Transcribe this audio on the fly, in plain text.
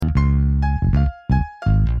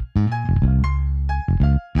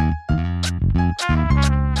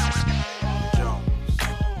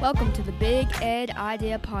Welcome to the Big Ed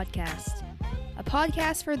Idea Podcast, a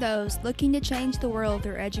podcast for those looking to change the world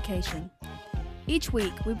through education. Each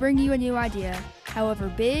week, we bring you a new idea, however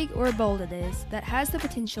big or bold it is, that has the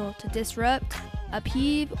potential to disrupt,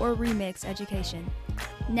 upheave, or remix education.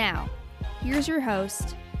 Now, here's your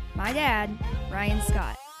host, my dad, Ryan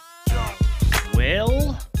Scott.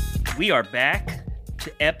 Well, we are back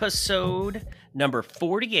to episode number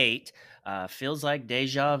 48. Feels like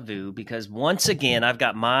deja vu because once again, I've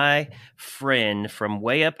got my friend from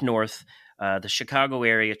way up north, the Chicago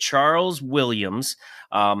area, Charles Williams.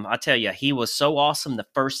 I tell you, he was so awesome the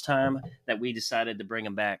first time that we decided to bring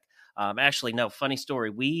him back. Actually, no, funny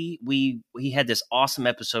story. We had this awesome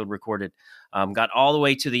episode recorded, got all the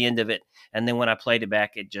way to the end of it. And then when I played it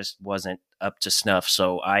back, it just wasn't up to snuff.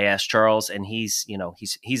 So I asked Charles, and he's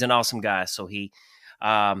an awesome guy. So he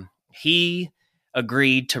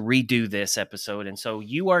agreed to redo this episode. And so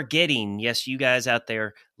you are getting, yes, you guys out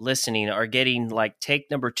there listening are getting like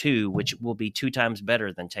take number 2, which will be 2 times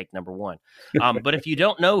better than take number 1. But if you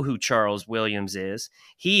don't know who Charles Williams is,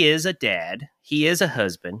 he is a dad. He is a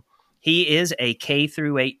husband. He is a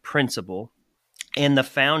K-8 principal and the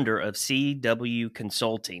founder of CW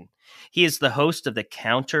Consulting. He is the host of the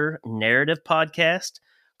Counter Narrative podcast,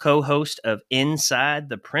 co-host of Inside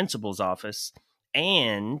the Principal's Office,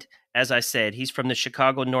 and as I said, he's from the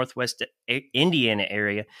Chicago, Northwest Indiana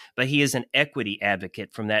area, but he is an equity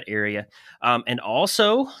advocate from that area, and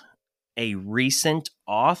also a recent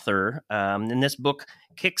author. And this book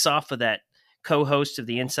kicks off of that co-host of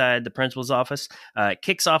the Inside the Principal's Office.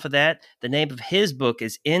 Kicks off of that. The name of his book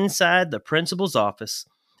is Inside the Principal's Office,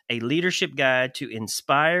 a leadership guide to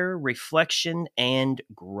inspire, reflection, and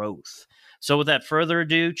growth. So without further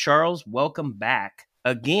ado, Charles, welcome back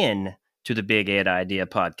again to the Big Ed Idea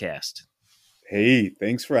Podcast. Hey,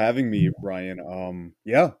 thanks for having me, Brian.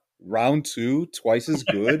 Round 2, twice as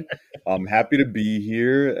good. I'm happy to be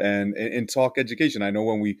here and talk education. I know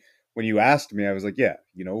when you asked me, I was like, yeah,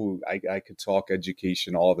 I could talk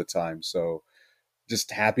education all the time. So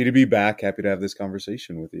just happy to be back. Happy to have this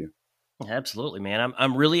conversation with you. Absolutely, man.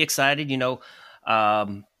 I'm really excited.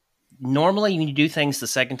 Normally when you do things the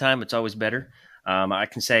second time, it's always better. I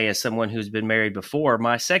can say as someone who's been married before,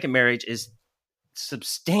 my second marriage is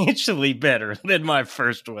substantially better than my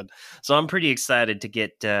first one. So I'm pretty excited to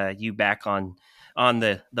get you back on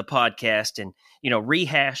the podcast and,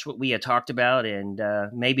 rehash what we had talked about and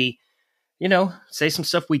maybe, say some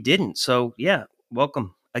stuff we didn't. So, yeah,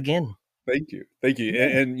 welcome again. Thank you.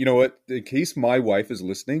 And you know what? In case my wife is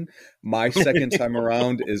listening, my second time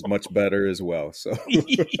around is much better as well. So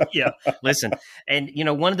yeah, listen. And,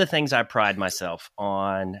 one of the things I pride myself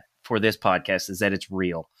on for this podcast is that it's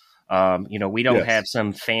real. We don't have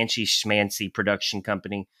some fancy schmancy production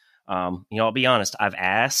company. I'll be honest. I've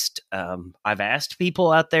asked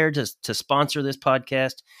people out there to sponsor this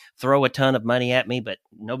podcast, throw a ton of money at me, but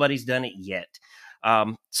nobody's done it yet.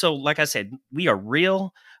 So like I said, we are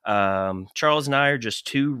real. Charles and I are just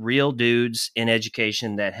 2 real dudes in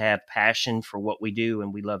education that have passion for what we do,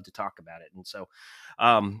 and we love to talk about it. And so,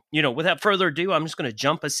 without further ado, I'm just going to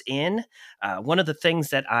jump us in. One of the things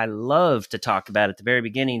that I love to talk about at the very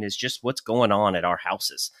beginning is just what's going on at our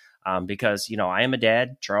houses. Because, I am a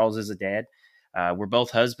dad. Charles is a dad. We're both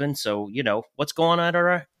husbands. So, what's going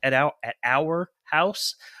on at our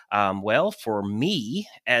house? Well, for me,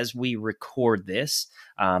 as we record this,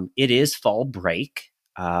 it is fall break.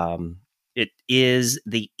 It is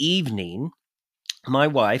the evening. My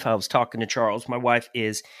wife, I was talking to Charles, my wife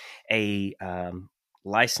is a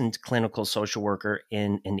licensed clinical social worker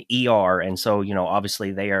in an ER. And so,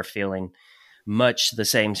 obviously they are feeling much the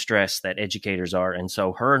same stress that educators are. And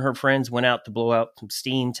so her and her friends went out to blow out some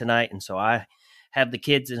steam tonight. And so I have the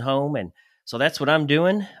kids at home. And so that's what I'm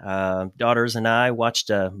doing. Daughters and I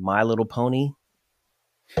watched a My Little Pony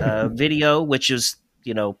video, which is,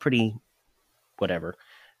 pretty whatever.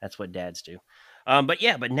 That's what dads do. But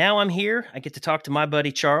now I'm here. I get to talk to my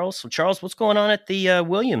buddy Charles. So Charles, what's going on at the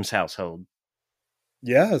Williams household?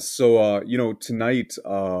 Yeah. So, tonight,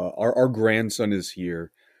 our grandson is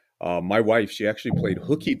here. My wife, she actually played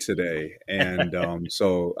hooky today. And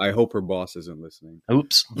so I hope her boss isn't listening.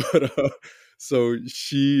 Oops. But so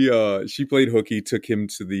she played hooky, took him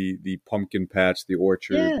to the pumpkin patch, the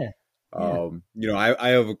orchard. Yeah. I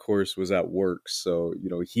of course was at work, so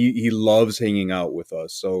he loves hanging out with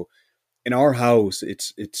us. So in our house,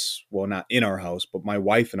 it's well, not in our house, but my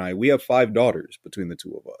wife and we have 5 daughters between the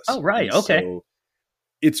 2 of us. Oh, right. And okay. So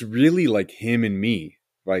it's really like him and me.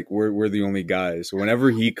 Like we're the only guys. So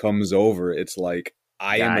whenever he comes over, it's like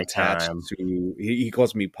I am Guy attached time. to. He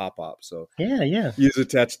calls me Pop Pop, so Yeah. he is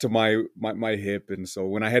attached to my hip, and so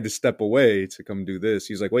when I had to step away to come do this,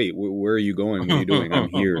 he's like, "Wait, where are you going? What are you doing? I'm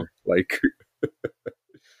here." Like,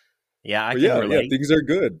 Yeah, I but can yeah, relate. things are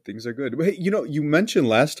good. Things are good. But hey, you mentioned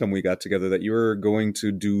last time we got together that you were going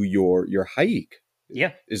to do your hike.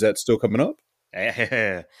 Yeah. Is that still coming up?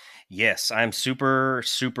 Yes, I'm super,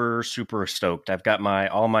 super, super stoked. I've got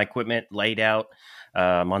all my equipment laid out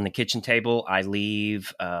on the kitchen table. I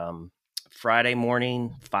leave Friday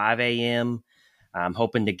morning, 5 a.m. I'm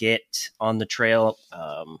hoping to get on the trail.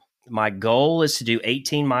 My goal is to do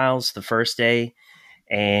 18 miles the first day.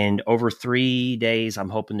 And over 3 days, I'm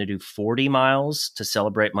hoping to do 40 miles to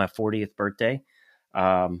celebrate my 40th birthday.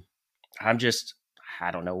 Um, I'm just,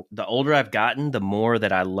 I don't know. The older I've gotten, the more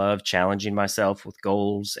that I love challenging myself with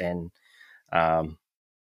goals. And um,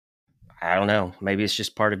 I don't know. Maybe it's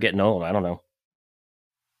just part of getting old. I don't know.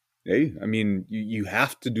 Hey, I mean, you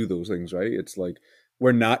have to do those things, right? It's like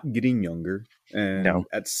we're not getting younger, No, and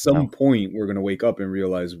at some no. point, we're gonna wake up and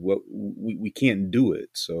realize what we can't do it.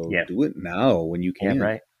 So Yeah. do it now when you Yeah.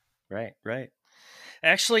 can. Right.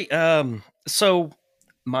 Actually, so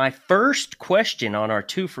my first question on our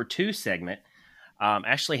 2 for 2 segment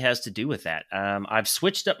actually has to do with that. I've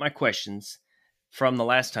switched up my questions from the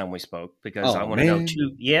last time we spoke because I Oh want to know man.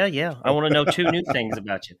 two. Yeah. I want to know 2 new things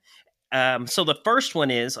about you. So the first one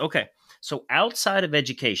is okay. So outside of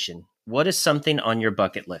education, what is something on your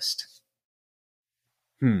bucket list?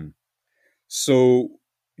 Hmm. So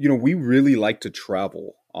we really like to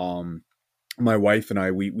travel. My wife and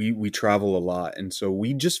I, we travel a lot, and so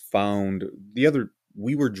we just found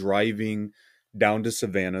we were driving down to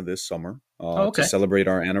Savannah this summer Oh, to okay. celebrate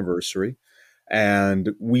our anniversary,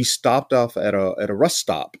 and we stopped off at a rest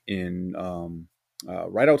stop in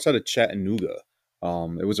right outside of Chattanooga.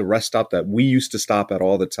 It was a rest stop that we used to stop at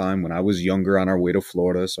all the time when I was younger on our way to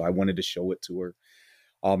Florida, so I wanted to show it to her.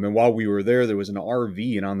 And while we were there was an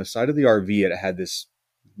RV, and on the side of the RV, it had this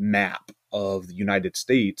map of the United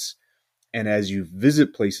States. And as you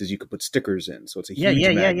visit places, you could put stickers in. So it's a huge Yeah.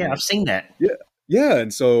 I've magnet. seen that. Yeah. Yeah.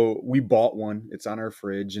 And so we bought one. It's on our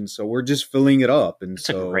fridge. And so we're just filling it up. And That's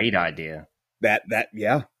a so great idea. that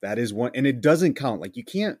is one. And it doesn't count. Like you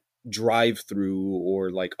can't drive through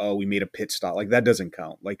or like, oh, we made a pit stop. Like that doesn't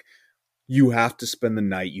count. Like you have to spend the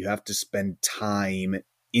night. You have to spend time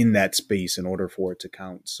in that space in order for it to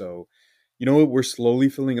count. So, we're slowly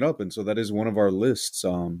filling it up. And so that is one of our lists.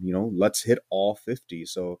 Let's hit all 50.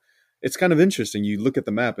 So it's kind of interesting. You look at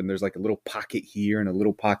the map and there's like a little pocket here and a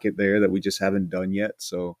little pocket there that we just haven't done yet.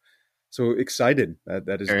 So excited.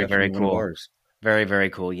 That is Very, very definitely one of cool. ours. Very, very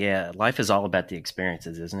cool. Yeah. Life is all about the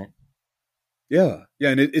experiences, isn't it? Yeah. Yeah.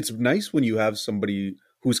 And it's nice when you have somebody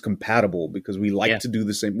who's compatible because we like Yeah. to do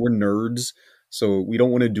the same. We're nerds. So we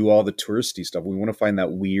don't want to do all the touristy stuff. We want to find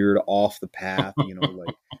that weird off the path,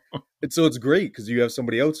 like, and so it's great because you have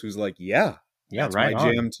somebody else who's like, yeah, Yeah, that's right my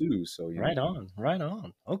on. jam too. So, Right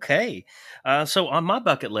on. Okay. So on my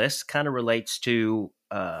bucket list kind of relates to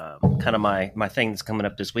kind of my thing that's coming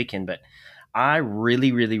up this weekend, but I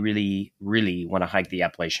really, really, really, really want to hike the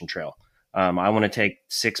Appalachian Trail. I want to take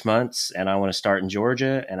 6 months and I want to start in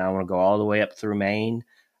Georgia and I want to go all the way up through Maine.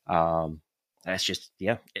 That's just,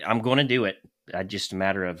 yeah, I'm going to do it. Just a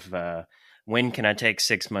matter of when can I take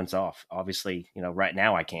 6 months off? Obviously, right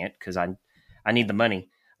now I can't because I need the money.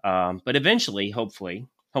 But eventually, hopefully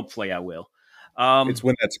I will. it's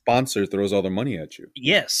when that sponsor throws all their money at you.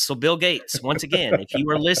 Yes. So Bill Gates, once again, if you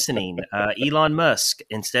are listening, Elon Musk,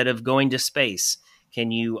 instead of going to space,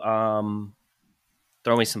 can you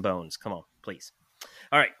throw me some bones? Come on, please.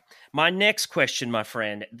 All right. My next question, my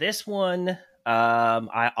friend. This one,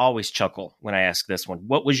 I always chuckle when I ask this one.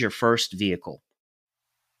 What was your first vehicle?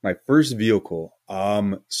 My first vehicle.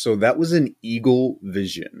 So that was an Eagle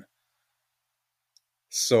Vision.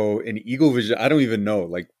 So an Eagle Vision, I don't even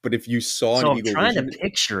know, but if you saw an So I'm Eagle trying Vision, to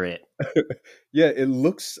picture it. yeah, it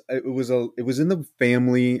was in the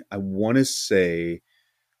family. I want to say,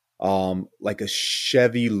 like a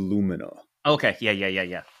Chevy Lumina. Okay.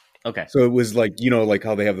 Yeah. Okay. So it was like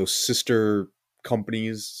how they have those sister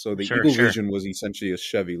companies. So the Eagle Sure. Vision was essentially a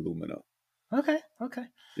Chevy Lumina. Okay.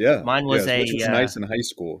 Yeah, Mine was which was nice in high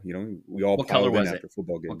school. We all what color piled in was it? after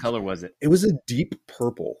football games. What color was it? It was a deep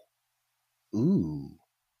purple. Ooh.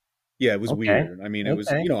 Yeah, it was Okay. weird. I mean, it was,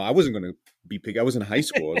 I wasn't going to be picky. I was in high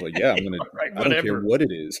school. I was like, yeah, I'm going to, Right, I don't care whatever. what it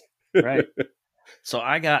is. Right. So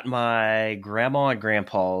I got my grandma and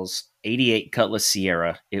grandpa's 88 Cutlass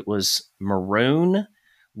Sierra. It was maroon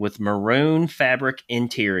with maroon fabric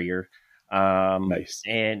interior. Nice.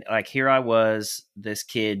 And here I was, this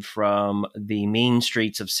kid from the mean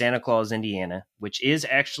streets of Santa Claus, Indiana, which is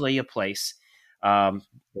actually a place.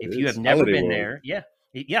 If you have never Holiday been World. there,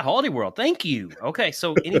 yeah, Holiday World. Thank you. Okay,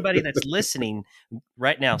 so anybody that's listening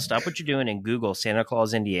right now, stop what you're doing and Google Santa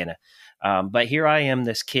Claus, Indiana. But here I am,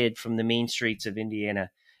 this kid from the mean streets of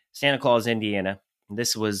Indiana, Santa Claus, Indiana.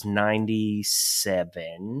 This was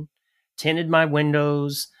 97. Tinted my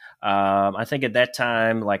windows. I think at that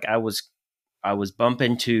time, like I was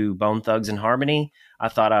bumping to Bone Thugs and Harmony. I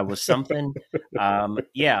thought I was something.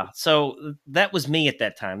 So that was me at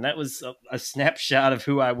that time. That was a snapshot of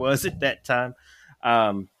who I was at that time.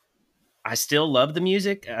 I still love the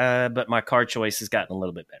music, but my car choice has gotten a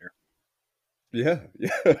little bit better. Yeah.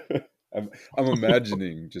 I'm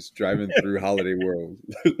imagining just driving through Holiday World.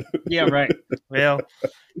 Yeah, right. Well,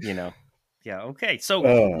 yeah. Okay. So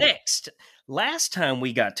next, last time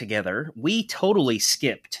we got together, we totally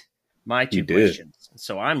skipped my two questions.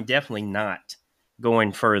 So I'm definitely not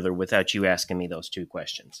going further without you asking me those two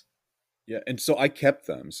questions. Yeah, and so I kept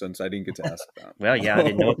them since I didn't get to ask them. Well, yeah, I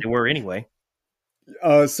didn't know what they were anyway.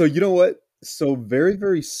 So you know what? So very,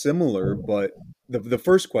 very similar, but the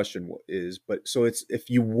first question is, so it's, if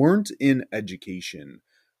you weren't in education,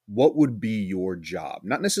 what would be your job?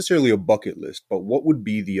 Not necessarily a bucket list, but what would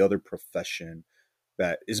be the other profession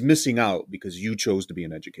that is missing out because you chose to be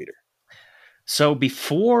an educator? So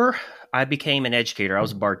before I became an educator, I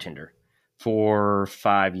was a bartender for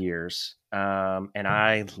 5 years. And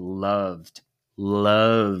I loved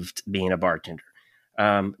being a bartender.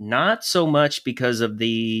 Not so much because of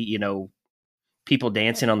the, people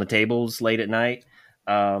dancing on the tables late at night.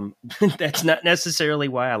 That's not necessarily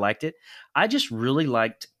why I liked it. I just really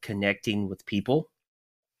liked connecting with people.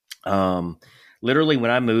 Literally, when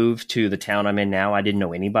I moved to the town I'm in now, I didn't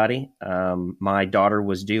know anybody. My daughter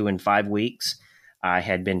was due in 5 weeks. I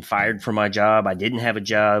had been fired from my job. I didn't have a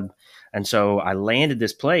job. And so I landed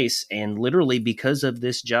this place, and literally because of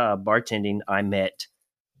this job, bartending, I met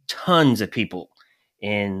tons of people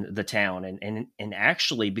in the town. And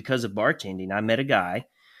actually, because of bartending, I met a guy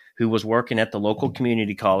who was working at the local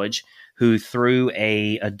community college who threw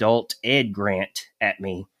a adult ed grant at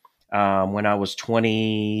me when I was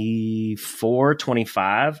 24,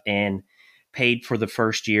 25, and paid for the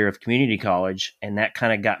first year of community college. And that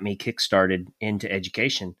kind of got me kickstarted into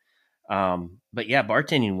education. But yeah,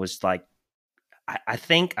 bartending was like,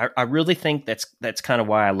 I really think that's kind of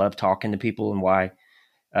why I love talking to people, and why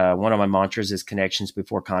one of my mantras is connections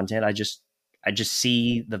before content. I just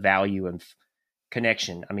see the value of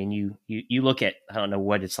connection. I mean, you look at, I don't know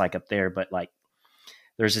what it's like up there, but like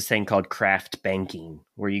there's this thing called craft banking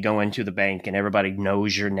where you go into the bank and everybody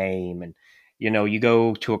knows your name, and you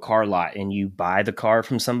go to a car lot and you buy the car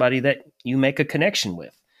from somebody that you make a connection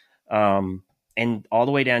with, and all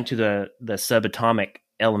the way down to the subatomic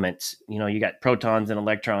elements. You got protons and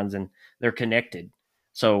electrons, and they're connected.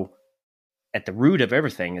 So at the root of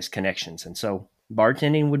everything is connections. And so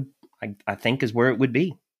bartending I think is where it would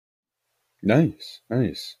be. Nice.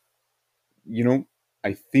 I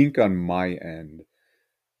think on my end,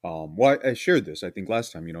 well, I shared this, I think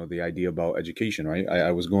last time, the idea about education, right?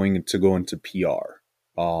 I was going to go into PR.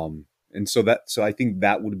 And so I think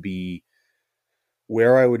that would be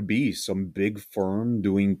where I would be, some big firm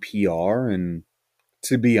doing PR. And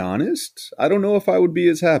to be honest, I don't know if I would be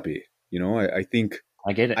as happy. I think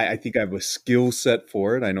I get it. I think I have a skill set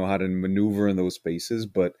for it. I know how to maneuver in those spaces,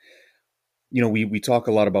 but we talk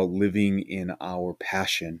a lot about living in our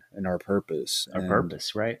passion and our purpose. Our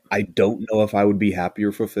purpose, right? I don't know if I would be happy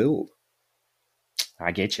or fulfilled.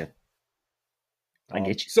 I get you.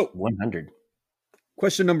 So 100.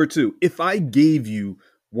 Question number 2. If I gave you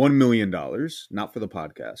 $1 million, not for the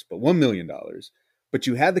podcast, but $1 million, but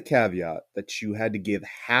you had the caveat that you had to give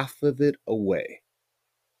half of it away,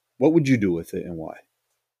 what would you do with it and why?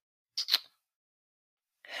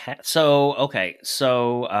 So, okay.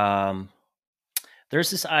 So, there's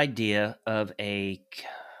this idea of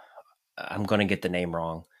I'm going to get the name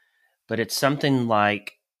wrong, but it's something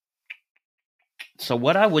like, so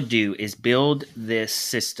what I would do is build this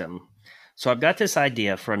system. So I've got this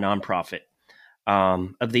idea for a nonprofit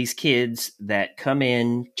of these kids that come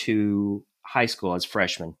in to high school as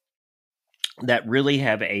freshmen that really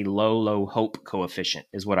have a low hope coefficient,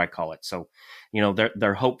 is what I call it. So,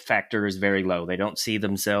 their hope factor is very low. They don't see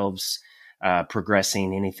themselves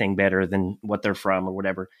progressing anything better than what they're from or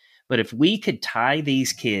whatever. But if we could tie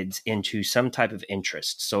these kids into some type of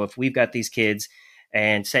interest, so if we've got these kids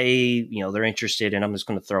and say, they're interested in, I'm just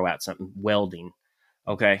going to throw out something, welding.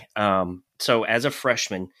 Okay. So as a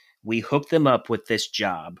freshman, we hook them up with this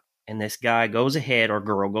job, and this guy goes ahead, or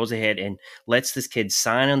girl goes ahead, and lets this kid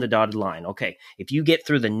sign on the dotted line. Okay, if you get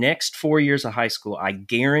through the next 4 years of high school, I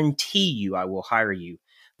guarantee you I will hire you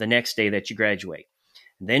the next day that you graduate.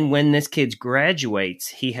 Then when this kid graduates,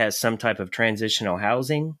 he has some type of transitional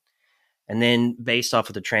housing. And then based off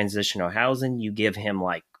of the transitional housing, you give him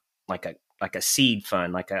like a seed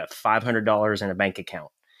fund, like a $500 in a bank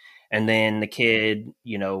account. And then the kid,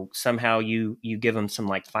 somehow you give him some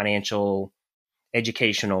like financial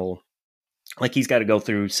educational, like he's got to go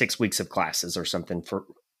through 6 weeks of classes or something for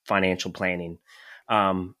financial planning.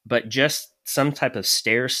 But just some type of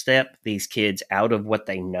stair step these kids out of what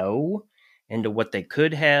they know into what they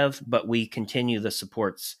could have, but we continue the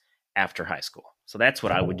supports after high school. So that's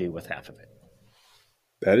what I would do with half of it.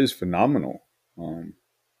 That is phenomenal.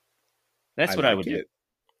 That's what I would do.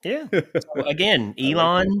 Yeah. So again,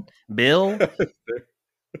 Elon, Bill,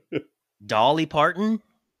 Dolly Parton.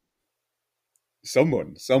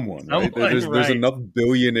 Someone, right? There's enough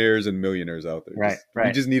billionaires and millionaires out there. Right.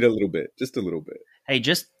 We just need a little bit, just a little bit. Hey,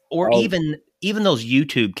 even those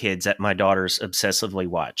YouTube kids that my daughters obsessively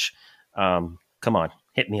watch. Come on,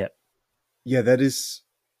 hit me up. Yeah, that is,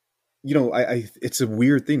 it's a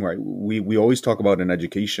weird thing, right? We always talk about in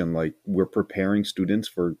education, like we're preparing students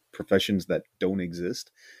for professions that don't exist.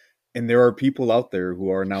 And there are people out there who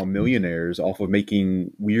are now millionaires off of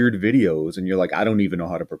making weird videos. And you're like, I don't even know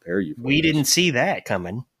how to prepare you for We didn't see that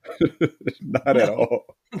coming. Not at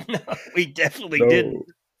all. No, we definitely didn't.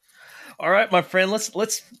 All right, my friend,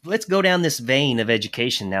 let's go down this vein of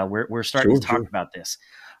education now. We're starting to talk about this.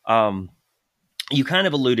 You kind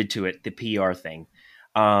of alluded to it, the PR thing.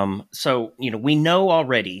 So, we know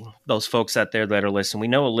already, those folks out there that are listening, we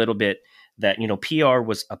know a little bit that, PR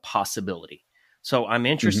was a possibility. So I'm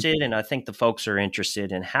interested, and I think the folks are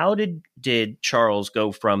interested in how did Charles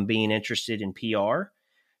go from being interested in PR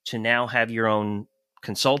to now have your own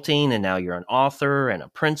consulting, and now you're an author and a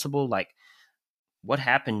principal? Like, what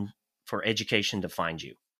happened for education to find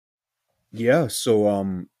you? Yeah. So,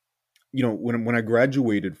 when I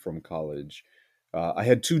graduated from college, I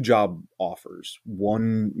had 2 job offers.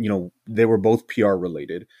 One, they were both PR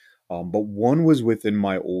related, but one was within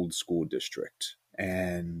my old school district.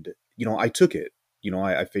 And, I took it.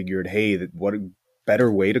 I figured, hey, what a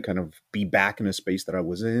better way to kind of be back in a space that I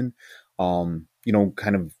was in,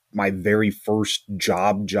 kind of my very first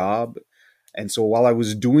job. And so while I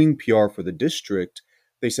was doing PR for the district,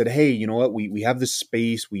 they said, hey, you know what, we have this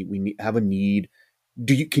space, we have a need.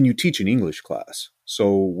 Can you teach an English class?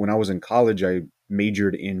 So when I was in college, I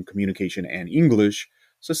majored in communication and English.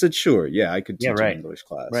 So I said, sure, yeah, I could teach an English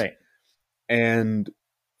class. Right. And,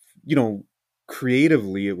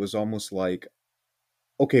 creatively, it was almost like,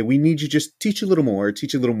 okay, we need you to just teach a little more. And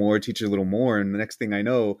the next thing I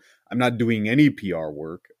know, I'm not doing any PR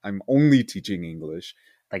work. I'm only teaching English.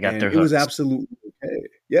 I got their hooks. It was absolutely okay.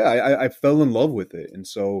 Yeah, I fell in love with it. And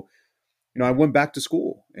so, I went back to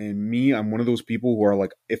school, and I'm one of those people who are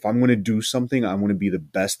like, if I'm going to do something, I want to be the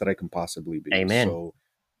best that I can possibly be. Amen. So,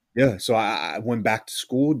 yeah. So I went back to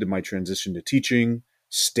school, did my transition to teaching,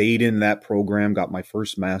 stayed in that program, got my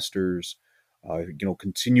first master's,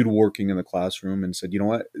 continued working in the classroom, and said, you know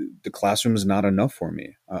what, the classroom is not enough for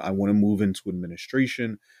me. I want to move into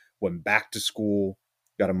administration. Went back to school,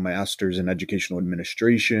 got a master's in educational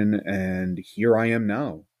administration, and here I am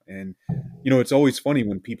now. And, it's always funny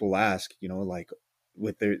when people ask, like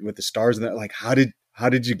with the stars and that, like, how did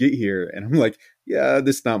you get here? And I'm like, yeah,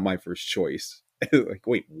 this is not my first choice. Like,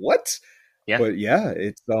 wait, what? Yeah. But yeah,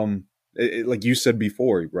 it's, like you said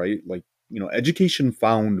before, right? Like, education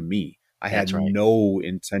found me. I had no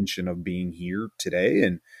intention of being here today.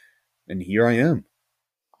 And here I am.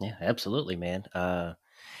 Yeah, absolutely, man. And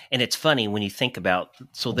it's funny when you think about,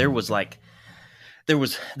 so there was a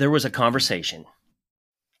conversation.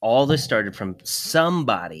 All this started from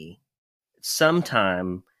somebody,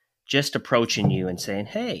 sometime, just approaching you and saying,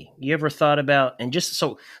 "Hey, you ever thought about?" And just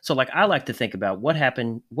so like I like to think about what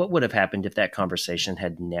would have happened if that conversation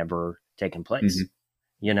had never taken place.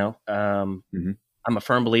 Mm-hmm. I'm a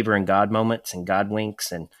firm believer in God moments and God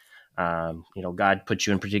winks, and God puts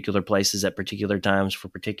you in particular places at particular times for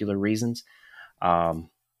particular reasons. I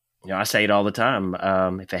say it all the time.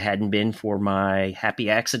 If it hadn't been for my happy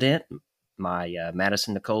accident, my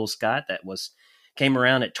Madison Nicole Scott that came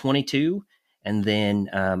around at 22, and then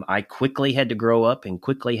I quickly had to grow up and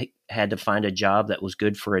quickly had to find a job that was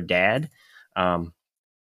good for a dad. And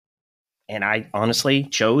I honestly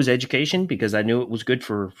chose education because I knew it was good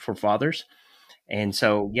for fathers. And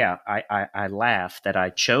so, yeah, I laugh that I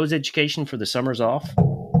chose education for the summers off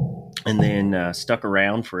and then stuck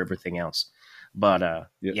around for everything else. But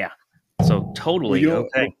yeah, so totally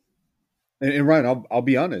okay. And Ryan, I'll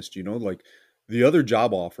be honest, like the other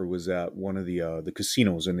job offer was at one of the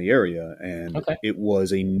casinos in the area, and it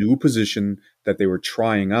was a new position that they were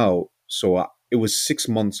trying out. So it was 6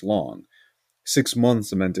 months long. 6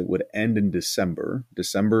 months meant it would end in December.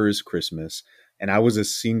 December is Christmas. And I was a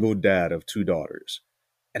single dad of 2 daughters.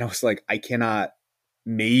 And I was like, I cannot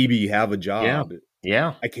maybe have a Yeah. job.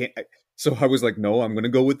 Yeah. I can't. So I was like, no, I'm going to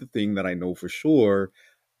go with the thing that I know for sure.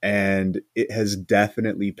 And it has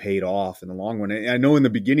definitely paid off in the long run. And I know in the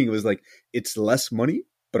beginning it was like, it's less money,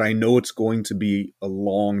 but I know it's going to be a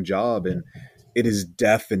long job. And it has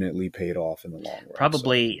definitely paid off in the long run.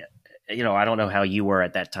 Probably, I don't know how you were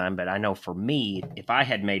at that time, but I know for me, if I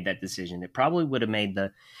had made that decision, it probably would have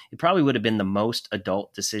been the most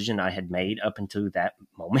adult decision I had made up until that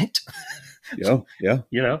moment.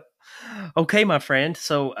 Yeah. Okay, my friend.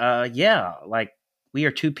 So, like we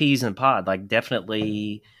are two peas in a pod. Like,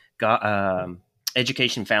 definitely got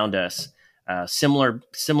education found us.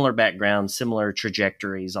 Similar backgrounds, similar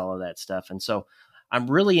trajectories, all of that stuff. And so, I'm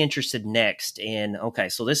really interested next in. Okay,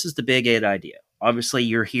 so this is the Big Ed idea. Obviously,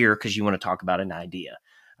 you're here because you want to talk about an idea,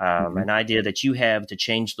 an idea that you have to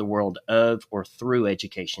change the world of or through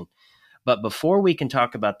education. But before we can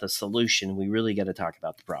talk about the solution, we really got to talk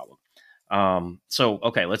about the problem.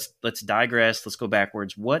 Okay, let's digress. Let's go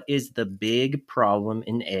backwards. What is the big problem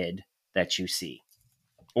in ed that you see,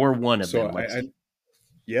 or one of them?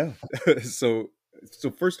 So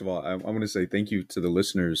first of all, I'm going to say thank you to the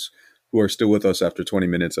listeners who are still with us after 20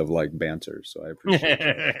 minutes of like banter. So I appreciate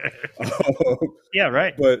it. Yeah,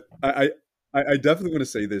 right. But I definitely want to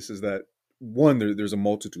say this is that one, there's a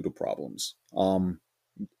multitude of problems.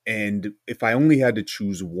 And if I only had to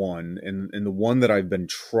choose one, and the one that I've been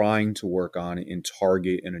trying to work on and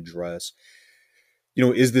target and address,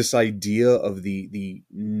 is this idea of the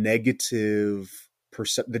negative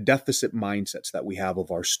the deficit mindsets that we have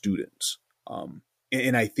of our students.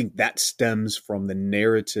 And I think that stems from the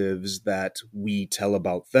narratives that we tell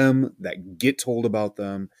about them, that get told about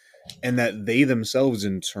them, and that they themselves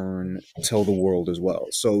in turn tell the world as well.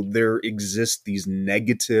 So there exist these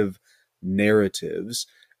negative narratives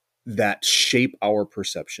that shape our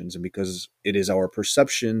perceptions. And because it is our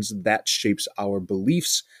perceptions that shapes our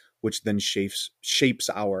beliefs, which then shapes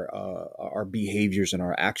our behaviors and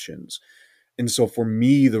our actions. And so for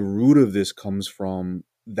me, the root of this comes from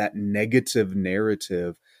that negative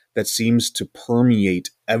narrative that seems to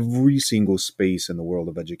permeate every single space in the world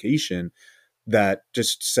of education, that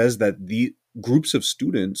just says that the groups of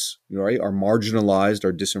students, right, are marginalized,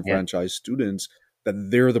 are disenfranchised students,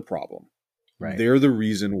 that they're the problem. Right. They're the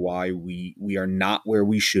reason why we are not where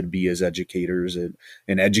we should be as educators and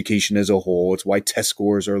education as a whole. It's why test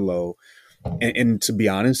scores are low. And to be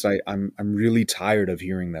honest, I'm really tired of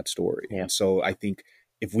hearing that story. Yeah. And so I think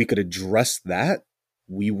if we could address that,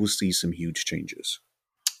 we will see some huge changes.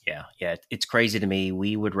 Yeah. It's crazy to me.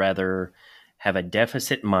 We would rather have a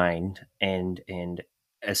deficit mind and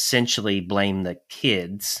essentially blame the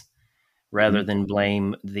kids rather than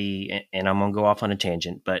blame and I'm going to go off on a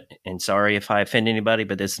tangent, and sorry if I offend anybody,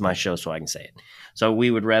 but this is my show, so I can say it. So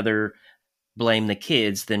we would rather blame the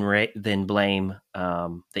kids than blame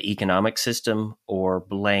the economic system, or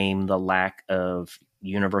blame the lack of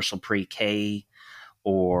universal pre-K,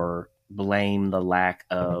 or blame the lack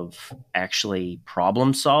of actually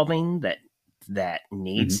problem solving that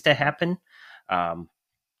needs to happen.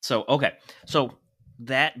 So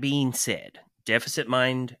that being said, deficit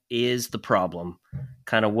mind is the problem.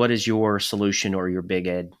 Kind of what is your solution or your Big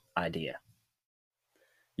Ed idea?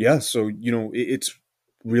 Yeah. So, it's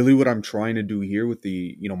really what I'm trying to do here with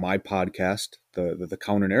the, my podcast, the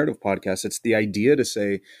Counter Narrative podcast. It's the idea to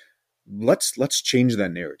say, let's change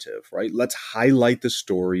that narrative, right? Let's highlight the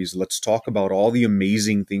stories. Let's talk about all the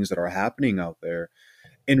amazing things that are happening out there,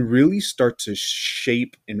 and really start to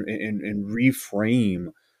shape and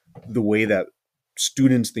reframe the way that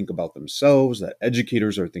students think about themselves, that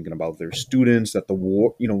educators are thinking about their students, that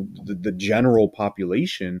the general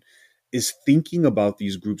population is thinking about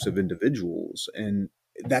these groups of individuals. And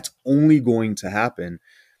that's only going to happen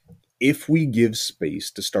if we give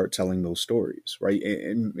space to start telling those stories, right?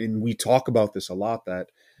 And we talk about this a lot, that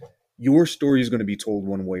your story is going to be told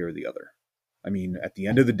one way or the other. I mean, at the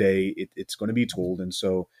end of the day, it's going to be told. And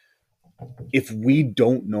so if we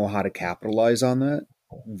don't know how to capitalize on that,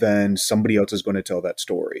 then somebody else is going to tell that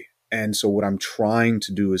story. And so what I'm trying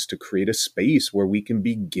to do is to create a space where we can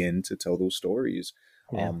begin to tell those stories.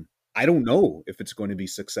 Yeah. I don't know if it's going to be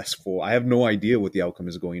successful. I have no idea what the outcome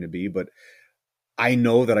is going to be, but I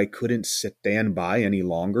know that I couldn't stand by any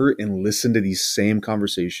longer and listen to these same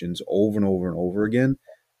conversations over and over and over again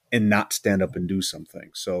and not stand up and do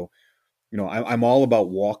something. So, I'm all about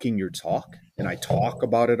walking your talk, and I talk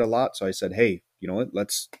about it a lot. So I said, hey, you know what?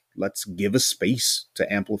 Let's give a space to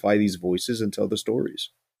amplify these voices and tell the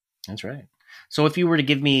stories. That's right. So if you were to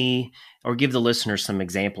give me or give the listeners some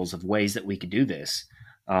examples of ways that we could do this,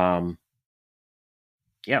 what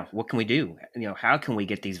can we do? How can we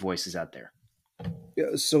get these voices out there?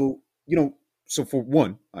 Yeah, so so for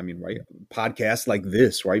one, I mean, right, podcasts like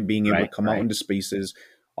this, right, being able to come out into spaces,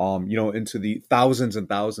 into the thousands and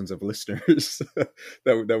thousands of listeners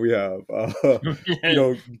that we have,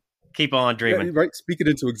 keep on dreaming, right, speak it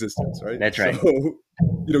into existence, right? That's right. So,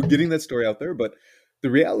 getting that story out there. But the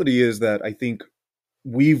reality is that I think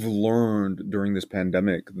we've learned during this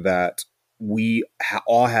pandemic that we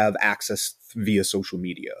all have access via social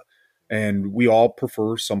media, and we all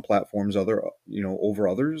prefer some platforms over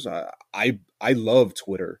others. I love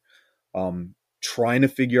Twitter. Trying to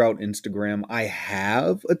figure out Instagram. I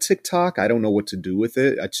have a TikTok. I don't know what to do with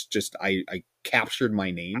it. It's just I captured my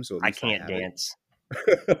name, so I can't dance.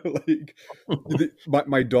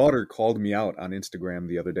 My daughter called me out on Instagram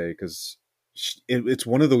the other day because it's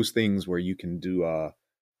one of those things where you can do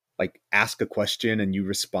ask a question and you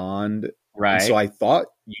respond. Right. And so I thought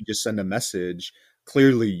you just send a message.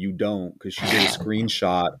 Clearly you don't, because she did a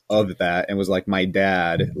screenshot of that and was like, my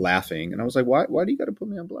dad laughing. And I was like, why do you got to put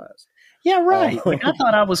me on blast? Yeah, right. I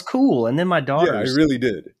thought I was cool. And then my daughter. Yeah, I really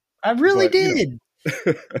did. I really did.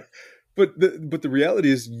 But the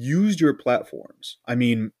reality is, use your platforms. I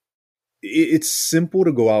mean, it's simple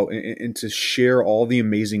to go out and to share all the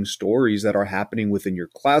amazing stories that are happening within your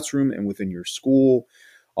classroom and within your school.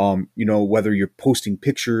 Whether you're posting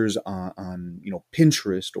pictures on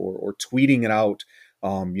Pinterest or tweeting it out,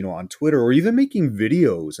 on Twitter, or even making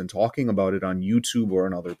videos and talking about it on YouTube or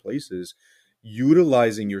in other places,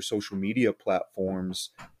 utilizing your social media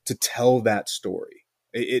platforms to tell that story.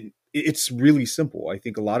 It's really simple. I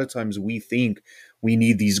think a lot of times we think we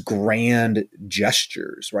need these grand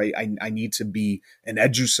gestures, right? I need to be an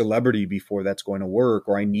edu celebrity before that's going to work,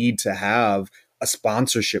 or I need to have a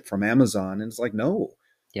sponsorship from Amazon. And it's like, no,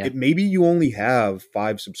 maybe you only have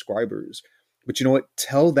 5 subscribers, but you know what?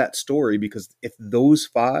 Tell that story, because if those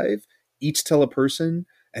 5 each tell a person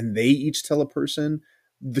and they each tell a person,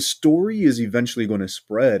 the story is eventually going to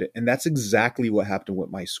spread. And that's exactly what happened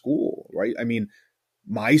with my school, right? I mean,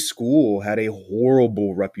 my school had a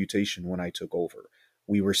horrible reputation when I took over.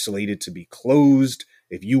 We were slated to be closed.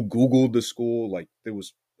 If you Googled the school, there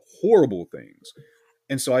was horrible things.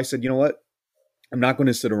 And so I said, you know what? I'm not going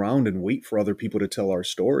to sit around and wait for other people to tell our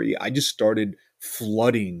story. I just started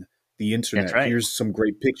flooding the internet. That's right. Here's some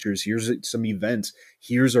great pictures. Here's some events.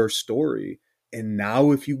 Here's our story. And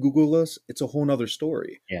now if you Google us, it's a whole nother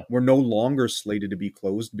story. Yeah. We're no longer slated to be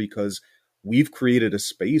closed because we've created a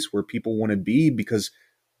space where people want to be, because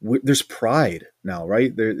there's pride now,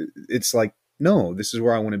 right? It's like, no, this is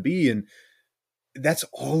where I want to be. And that's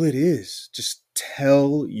all it is. Just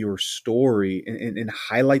tell your story and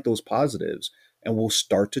highlight those positives, and we'll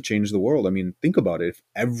start to change the world. I mean, think about it. If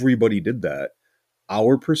everybody did that,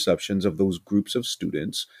 our perceptions of those groups of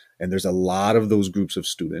students, and there's a lot of those groups of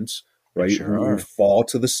students, right, who fall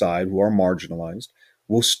to the side, who are marginalized,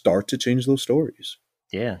 will start to change those stories.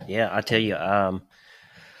 Yeah. I tell you,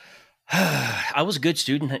 I was a good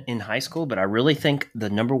student in high school, but I really think the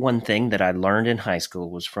number one thing that I learned in high school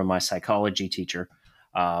was from my psychology teacher,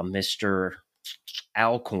 Mr.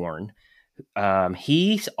 Alcorn.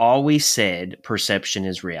 He always said perception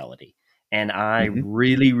is reality. And I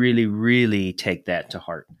really, really, really take that to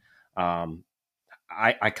heart.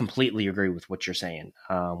 I completely agree with what you're saying.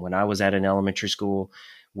 When I was at an elementary school,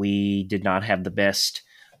 we did not have the best,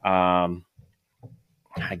 we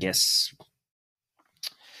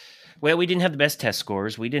didn't have the best test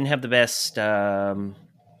scores. We didn't have the best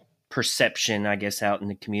perception, I guess, out in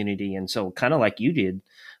the community. And so kind of like you did,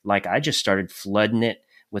 I just started flooding it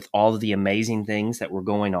with all of the amazing things that were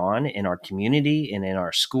going on in our community and in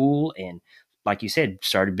our school. And like you said,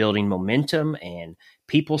 started building momentum, and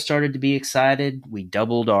people started to be excited. We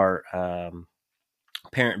doubled our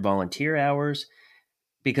parent volunteer hours,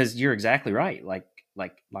 because you're exactly right. Like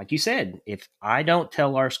you said, if I don't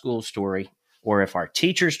tell our school story, or if our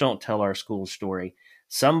teachers don't tell our school story,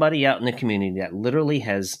 somebody out in the community that literally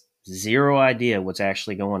has zero idea what's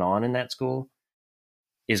actually going on in that school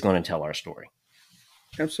is going to tell our story.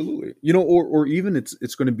 Absolutely. Or even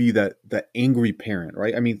it's going to be that angry parent,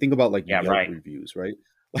 right? I mean, think about Yelp reviews, right?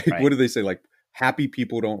 What do they say? Happy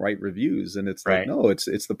people don't write reviews. And it's no,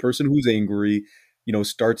 it's the person who's angry,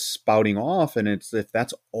 starts spouting off. And if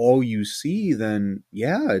that's all you see, then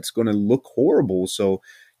it's going to look horrible. So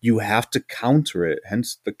you have to counter it.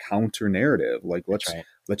 Hence the counter narrative.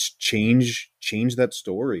 Let's change that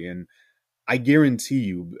story. And I guarantee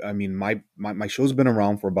you, I mean, my show's been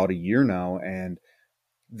around for about a year now, and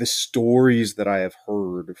the stories that I have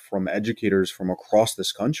heard from educators from across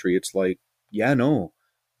this country, it's like, yeah, no,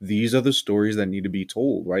 these are the stories that need to be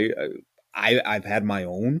told, right? I've had my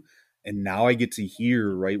own, and now I get to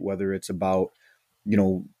hear, right, whether it's about,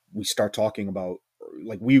 we start talking about,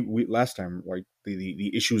 like we last time, right,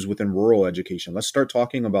 the issues within rural education. Let's start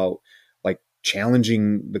talking about, like,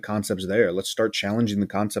 challenging the concepts there. Let's start challenging the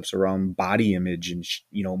concepts around body image and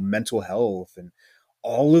mental health and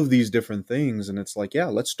all of these different things. And it's like, yeah,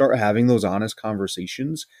 let's start having those honest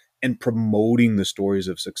conversations and promoting the stories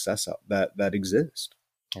of success that exist.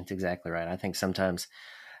 That's exactly right. I think sometimes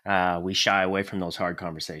we shy away from those hard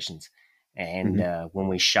conversations. And when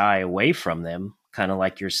we shy away from them, kind of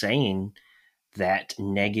like you're saying, that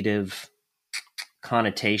negative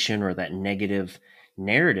connotation or that negative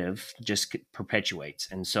narrative just perpetuates.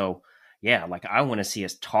 And so, yeah, like I want to see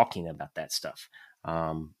us talking about that stuff.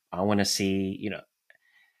 I want to see,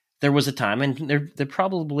 there was a time, and there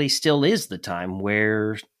probably still is the time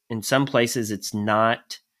where in some places it's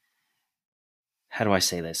not, how do I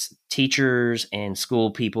say this? Teachers and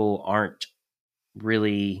school people aren't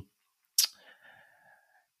really,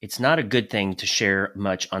 it's not a good thing to share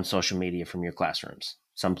much on social media from your classrooms,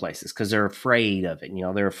 some places, because they're afraid of it.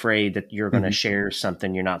 They're afraid that you're going to share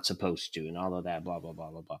something you're not supposed to and all of that, blah, blah, blah,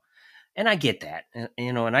 blah, blah. And I get that,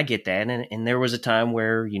 and I get that. And there was a time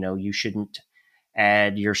where, you shouldn't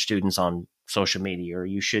add your students on social media, or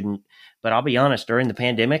you shouldn't. But I'll be honest, during the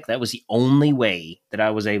pandemic, that was the only way that I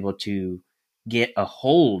was able to get a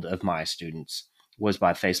hold of my students was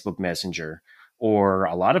by Facebook Messenger. Or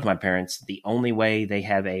a lot of my parents, the only way they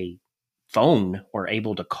have a phone or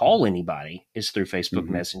able to call anybody is through Facebook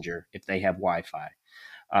Messenger if they have Wi-Fi.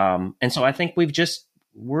 And so I think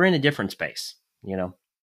we're in a different space, Yeah,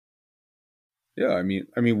 I mean,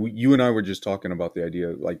 you and I were just talking about the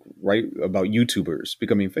idea, like, right, about YouTubers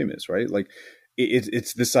becoming famous, right? Like,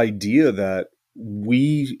 it's this idea that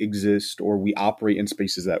we exist or we operate in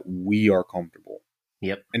spaces that we are comfortable.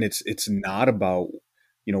 Yep. And it's not about,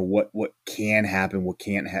 what can happen, what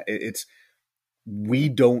can't happen. It's, we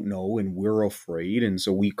don't know and we're afraid, and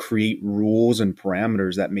so we create rules and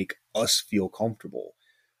parameters that make us feel comfortable.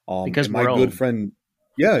 Because my good friend,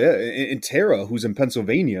 and Tara, who's in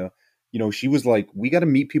Pennsylvania, she was like, we got to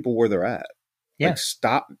meet people where they're at. Yeah. Like,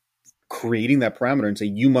 stop creating that parameter and say,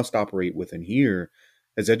 you must operate within here.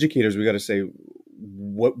 As educators, we got to say,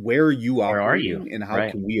 where are you operating, are you? And how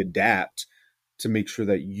can we adapt to make sure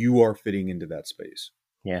that you are fitting into that space?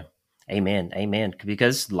 Yeah. Amen. Amen.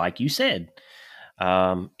 Because like you said,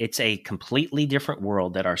 it's a completely different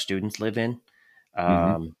world that our students live in,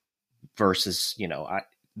 versus,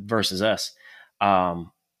 versus us.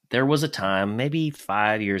 There was a time, maybe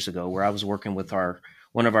 5 years ago, where I was working with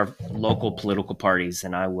one of our local political parties,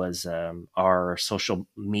 and I was our social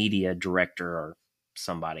media director or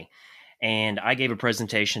somebody. And I gave a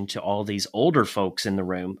presentation to all these older folks in the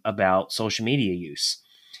room about social media use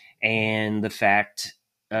and the fact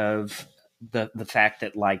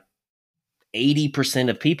that like 80%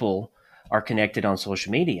 of people are connected on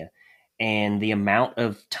social media, and the amount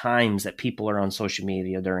of times that people are on social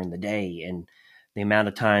media during the day, and the amount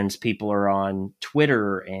of times people are on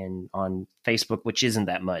Twitter and on Facebook, which isn't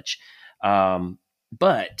that much.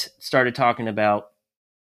 But started talking about,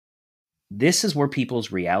 this is where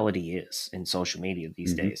people's reality is in social media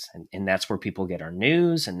these days. And that's where people get our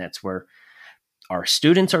news, and that's where our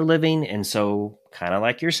students are living. And so, kind of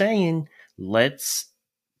like you're saying, let's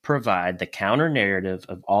provide the counter narrative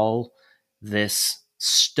of all this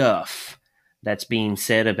stuff that's being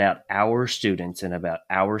said about our students and about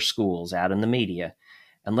our schools out in the media.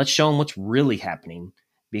 And let's show them what's really happening,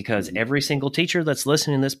 because every single teacher that's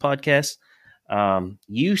listening to this podcast,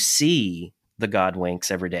 you see the God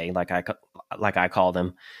winks every day, like I call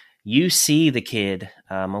them. You see the kid,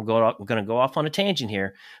 I'm going to go off on a tangent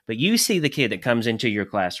here, but you see the kid that comes into your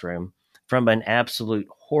classroom from an absolute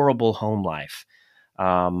horrible home life,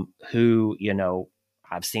 who,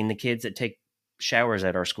 I've seen the kids that take showers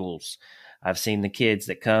at our schools. I've seen the kids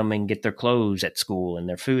that come and get their clothes at school and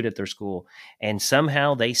their food at their school, and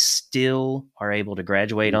somehow they still are able to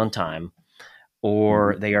graduate on time,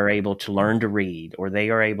 or they are able to learn to read, or they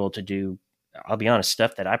are able to do, I'll be honest,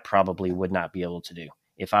 stuff that I probably would not be able to do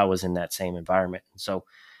if I was in that same environment. So,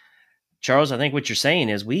 Charles, I think what you're saying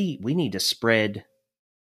is we need to spread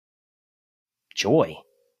joy.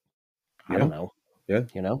 I don't know. Yeah.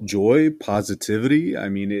 Joy, positivity. I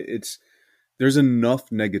mean, there's enough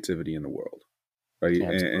negativity in the world, right?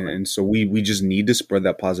 And so we just need to spread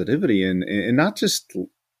that positivity, and not just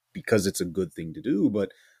because it's a good thing to do,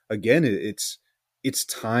 but again, it's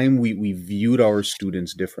time we viewed our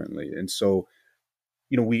students differently. And so,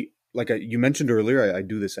 you mentioned earlier, I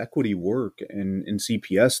do this equity work, and in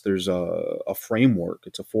CPS, there's a framework.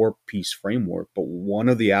 It's a 4-piece framework, but one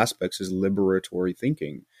of the aspects is liberatory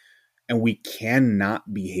thinking. And we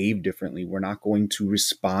cannot behave differently. We're not going to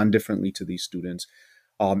respond differently to these students.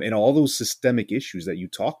 And all those systemic issues that you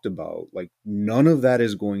talked about, like none of that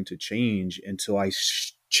is going to change until I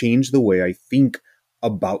change the way I think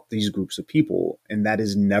about these groups of people. And that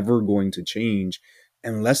is never going to change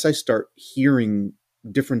unless I start hearing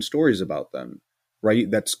different stories about them,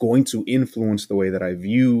 right? That's going to influence the way that I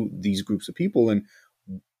view these groups of people. And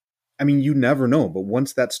I mean, you never know, but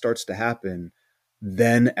once that starts to happen,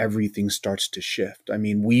 then everything starts to shift. I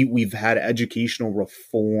mean, we've had educational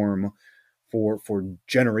reform for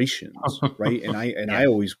generations, right? And I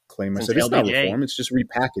always claim, I said, it's not reform, it's just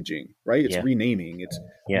repackaging, right? It's renaming. It's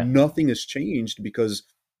nothing has changed, because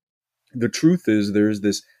the truth is there's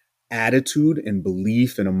this attitude and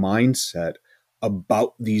belief and a mindset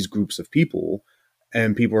about these groups of people,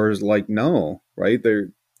 and people are like, no, right?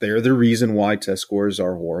 They're the reason why test scores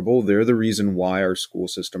are horrible. They're the reason why our school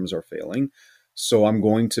systems are failing. So I'm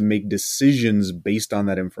going to make decisions based on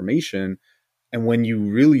that information. And when you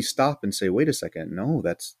really stop and say, wait a second, no,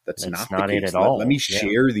 that's not the case. It at all. Let me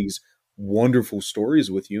share these wonderful stories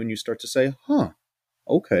with you. And you start to say,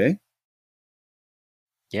 okay.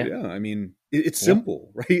 Yeah. I mean, it's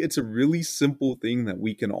simple, right? It's a really simple thing that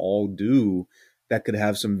we can all do that could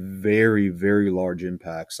have some very, very large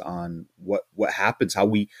impacts on what happens, how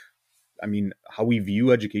we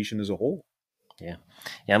view education as a whole. Yeah.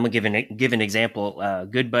 I'm gonna give an example. A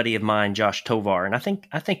good buddy of mine, Josh Tovar, and I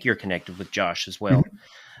think you're connected with Josh as well.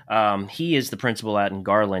 He is the principal out in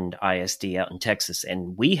Garland ISD out in Texas,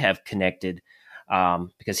 and we have connected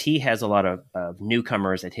because he has a lot of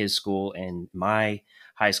newcomers at his school, and my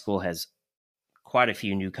high school has quite a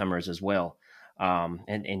few newcomers as well.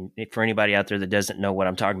 And for anybody out there that doesn't know what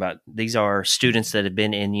I'm talking about, these are students that have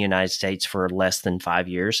been in the United States for less than 5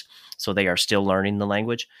 years, so they are still learning the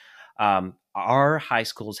language. Our high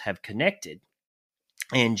schools have connected,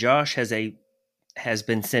 and Josh has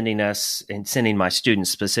been sending us and sending my students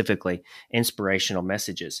specifically inspirational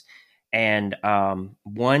messages. And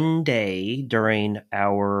one day during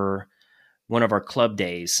one of our club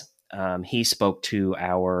days, he spoke to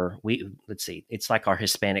it's like our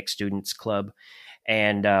Hispanic students club,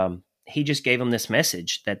 and he just gave them this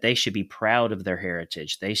message that they should be proud of their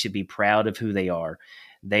heritage. They should be proud of who they are.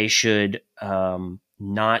 They should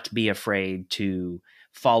not be afraid to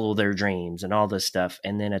follow their dreams and all this stuff.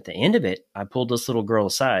 And then at the end of it, I pulled this little girl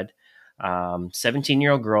aside,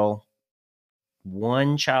 17-year-old girl,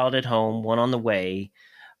 one child at home, one on the way.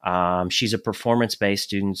 She's a performance-based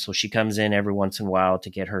student, so she comes in every once in a while to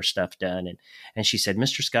get her stuff done. And she said,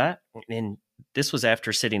 Mr. Scott, and this was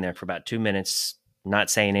after sitting there for about 2 minutes, not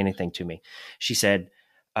saying anything to me. She said,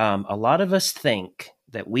 a lot of us think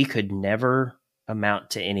that we could never amount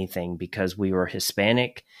to anything because we were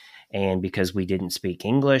Hispanic and because we didn't speak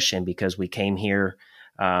English and because we came here,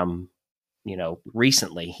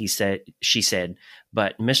 recently. She said,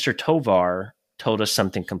 but Mr. Tovar told us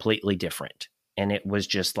something completely different. And it was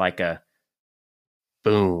just like a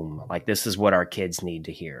boom, like this is what our kids need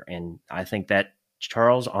to hear. And I think that,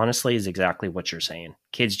 Charles, honestly, is exactly what you're saying.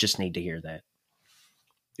 Kids just need to hear that.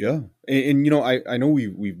 Yeah. And I know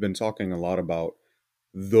we've been talking a lot about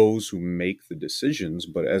those who make the decisions,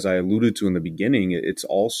 but as I alluded to in the beginning, it's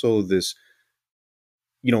also this,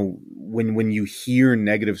 when you hear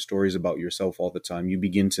negative stories about yourself all the time, you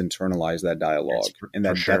begin to internalize that dialogue, and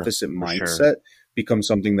that deficit mindset becomes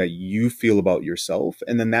something that you feel about yourself,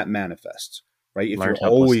 and then that manifests, right? If you're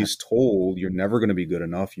always told you're never going to be good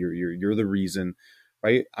enough, you're the reason,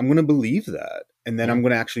 right? I'm going to believe that, and then I'm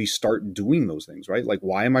going to actually start doing those things, right? Like,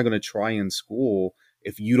 why am I going to try in school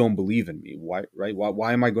if you don't believe in me? Why, right?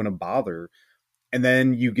 Why am I going to bother? And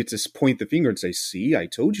then you get to point the finger and say, see, I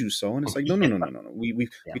told you so. And it's like, no. We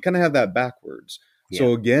kind of have that backwards. Yeah.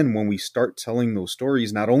 So again, when we start telling those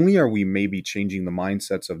stories, not only are we maybe changing the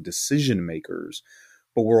mindsets of decision makers,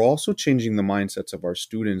 but we're also changing the mindsets of our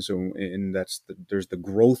students. And there's the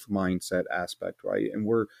growth mindset aspect, right? And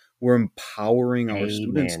we're empowering our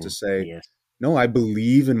students to say, no, I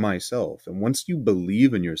believe in myself. And once you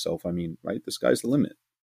believe in yourself, right, the sky's the limit.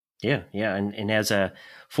 Yeah. And as a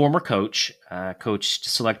former coach, coached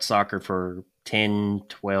select soccer for 10,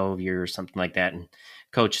 12 years, something like that, and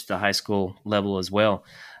coached the high school level as well.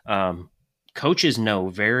 Coaches know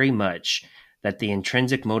very much that the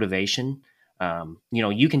intrinsic motivation,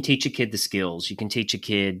 you can teach a kid the skills. You can teach a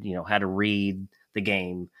kid, how to read the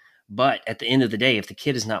game. But at the end of the day, if the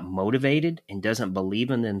kid is not motivated and doesn't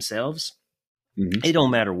believe in themselves, it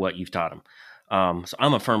don't matter what you've taught them. So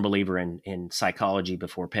I'm a firm believer in psychology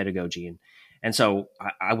before pedagogy. And so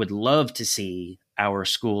I would love to see our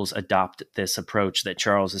schools adopt this approach that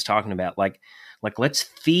Charles is talking about. Like let's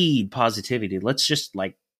feed positivity. Let's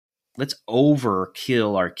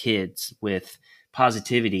overkill our kids with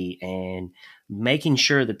positivity and making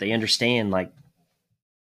sure that they understand, like,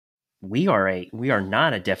 we are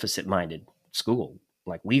not a deficit minded school.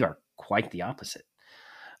 Like, we are quite the opposite.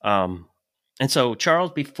 And so,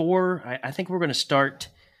 Charles, before I think we're going to start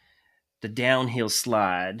the downhill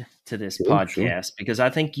slide to this podcast, because I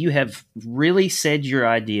think you have really said your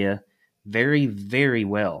idea very, very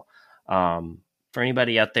well. For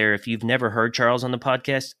anybody out there, if you've never heard Charles on the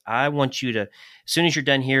podcast, I want you to, as soon as you're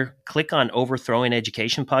done here, click on Overthrowing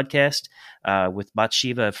Education podcast with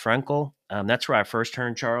Bathsheba Frankel. That's where I first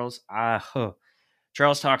heard Charles.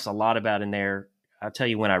 Charles talks a lot about in there. I'll tell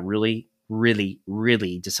you when I really, really,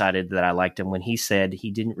 really decided that I liked him, when he said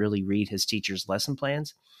he didn't really read his teacher's lesson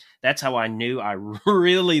plans. That's how I knew I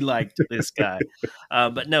really liked this guy.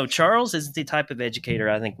 But no, Charles is the type of educator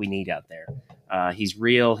I think we need out there. He's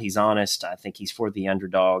real. He's honest. I think he's for the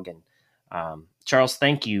underdog. And Charles,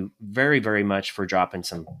 thank you very, very much for dropping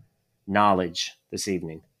some knowledge this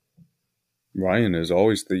evening. Ryan, as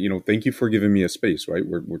always, thank you for giving me a space, right?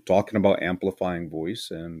 We're talking about amplifying voice,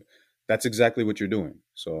 and that's exactly what you're doing.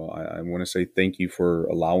 So I want to say thank you for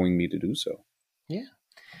allowing me to do so. Yeah.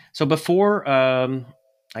 So before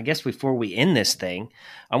we end this thing,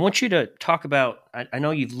 I want you to talk about, I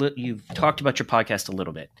know you've talked about your podcast a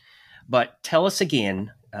little bit, but tell us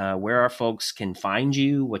again where our folks can find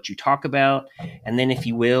you, what you talk about, and then, if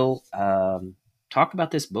you will, talk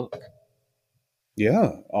about this book.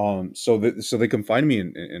 Yeah. So they can find me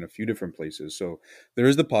in a few different places. So there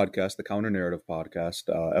is the podcast, the Counter Narrative podcast.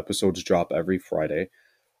 Episodes drop every Friday.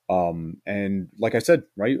 And like I said,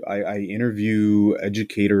 right, I interview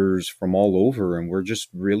educators from all over, and we're just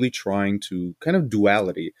really trying to kind of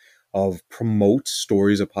duality of promote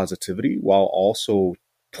stories of positivity while also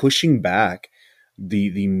pushing back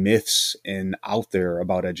the myths and out there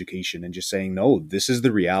about education, and just saying, no, this is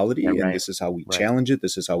the reality, and this is how we challenge it.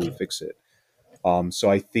 This is how we fix it. So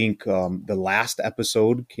I think the last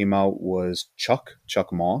episode came out was Chuck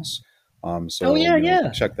Moss.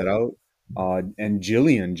 Check that out. And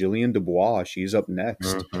Jillian Dubois, she's up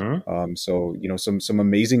next. Mm-hmm. So some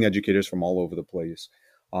amazing educators from all over the place,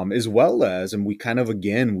 as well as, and we kind of,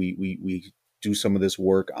 again, we do some of this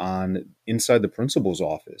work on Inside the Principal's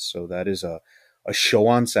Office. So that is a show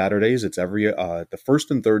on Saturdays. It's every the first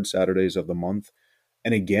and third Saturdays of the month.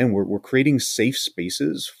 And again, we're creating safe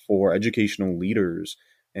spaces for educational leaders.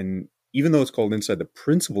 And even though it's called Inside the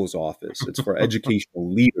Principal's Office, it's for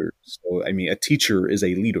educational leaders. So, I mean, a teacher is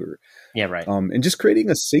a leader. Yeah, right. And just creating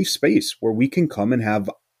a safe space where we can come and have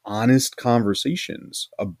honest conversations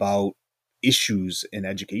about issues in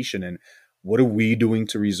education and what are we doing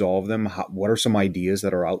to resolve them? What are some ideas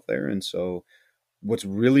that are out there? And so what's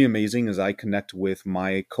really amazing is I connect with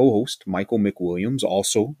my co-host, Michael McWilliams,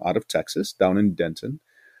 also out of Texas, down in Denton.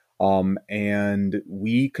 And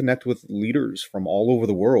we connect with leaders from all over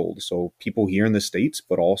the world. So people here in the States,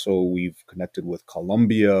 but also we've connected with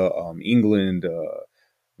Colombia, England,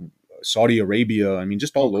 Saudi Arabia. I mean,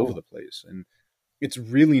 just all over the place. And it's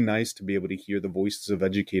really nice to be able to hear the voices of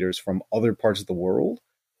educators from other parts of the world.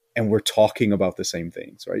 And we're talking about the same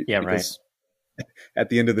things, right? Yeah, because at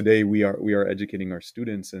the end of the day, we are educating our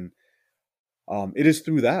students. And it is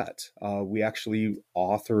through that we actually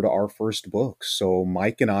authored our first book. So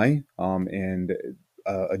Mike and I and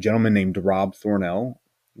a gentleman named Rob Thornell,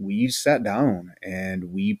 we sat down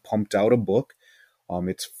and we pumped out a book.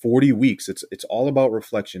 It's 40 weeks. It's all about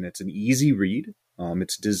reflection. It's an easy read.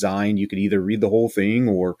 It's designed. You could either read the whole thing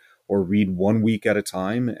or read 1 week at a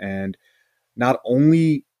time. And not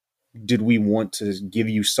only did we want to give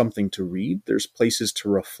you something to read, there's places to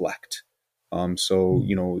reflect. So,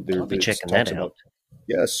 I'll be checking that out.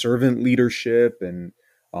 Servant leadership and,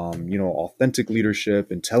 authentic leadership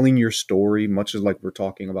and telling your story, much as like we're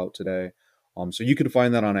talking about today. So you can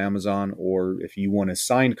find that on Amazon, or if you want a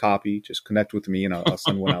signed copy, just connect with me and I'll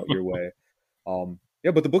send one out your way.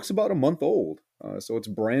 But the book's about a month old. So it's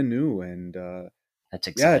brand new. And that's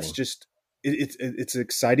exciting. It's just, it's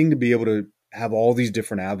exciting to be able to have all these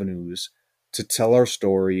different avenues to tell our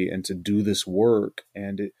story and to do this work.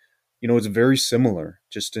 And it's very similar,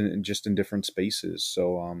 just in different spaces.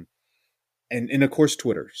 So, and of course,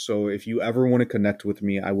 Twitter. So if you ever want to connect with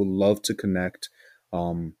me, I would love to connect,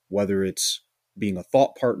 whether it's being a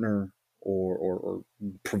thought partner or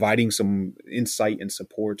providing some insight and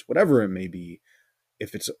support, whatever it may be.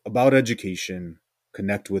 If it's about education,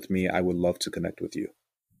 connect with me. I would love to connect with you.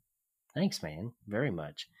 Thanks, man. Very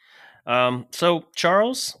much. So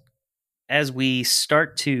Charles, as we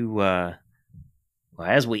start to,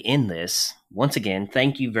 as we end this, once again,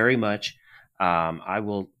 thank you very much. I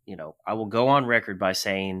will go on record by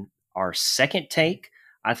saying our second take,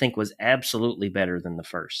 I think, was absolutely better than the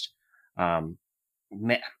first. I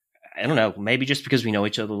don't know, maybe just because we know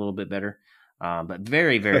each other a little bit better, but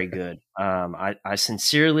very, very good. I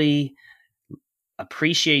sincerely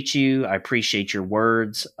appreciate you. I appreciate your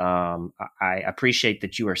words. I appreciate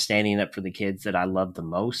that you are standing up for the kids that I love the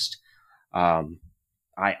most.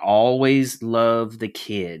 I always love the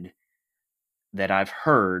kid that I've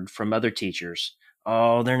heard from other teachers,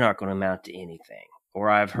 oh, they're not going to amount to anything. Or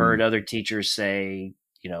I've heard other teachers say,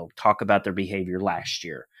 talk about their behavior last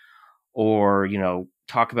year, or,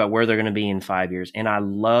 talk about where they're going to be in 5 years. And I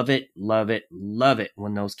love it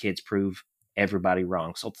when those kids prove everybody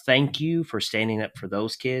wrong. So thank you for standing up for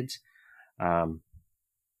those kids.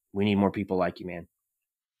 We need more people like you, man.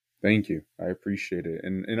 Thank you. I appreciate it.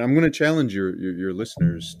 And I'm going to challenge your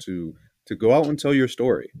listeners to go out and tell your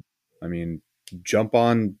story. I mean, jump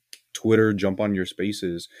on Twitter, jump on your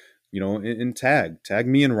spaces, and tag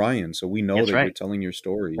me and Ryan, so we know That's that right. you're telling your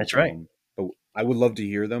story. That's right. But I would love to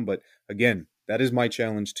hear them. But again, that is my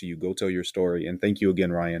challenge to you. Go tell your story. And thank you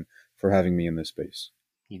again, Ryan, for having me in this space.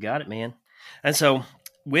 You got it, man. And so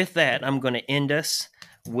with that, I'm going to end us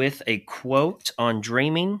with a quote on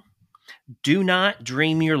dreaming. Do not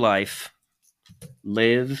dream your life.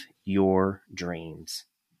 Live your dreams.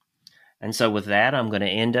 And so with that, I'm going to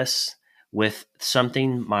end us with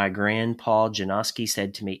something my grandpa Janoski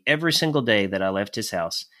said to me every single day that I left his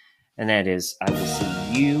house. And that is, I will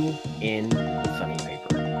see you in the funny paper.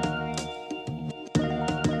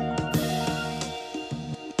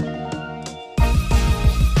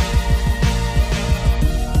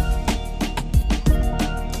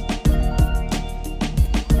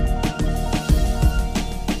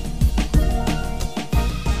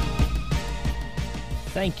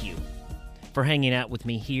 Thank you for hanging out with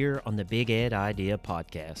me here on the Big Ed Idea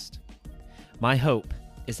Podcast. My hope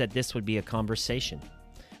is that this would be a conversation,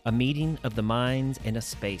 a meeting of the minds, and a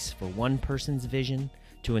space for one person's vision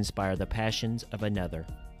to inspire the passions of another.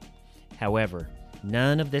 However,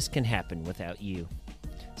 none of this can happen without you.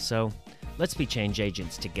 So, let's be change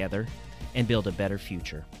agents together and build a better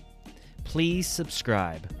future. Please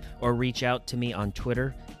subscribe or reach out to me on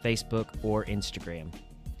Twitter, Facebook, or Instagram.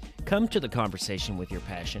 Come to the conversation with your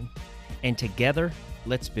passion, and together,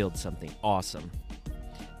 let's build something awesome.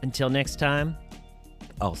 Until next time,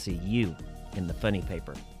 I'll see you in the funny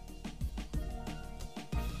paper.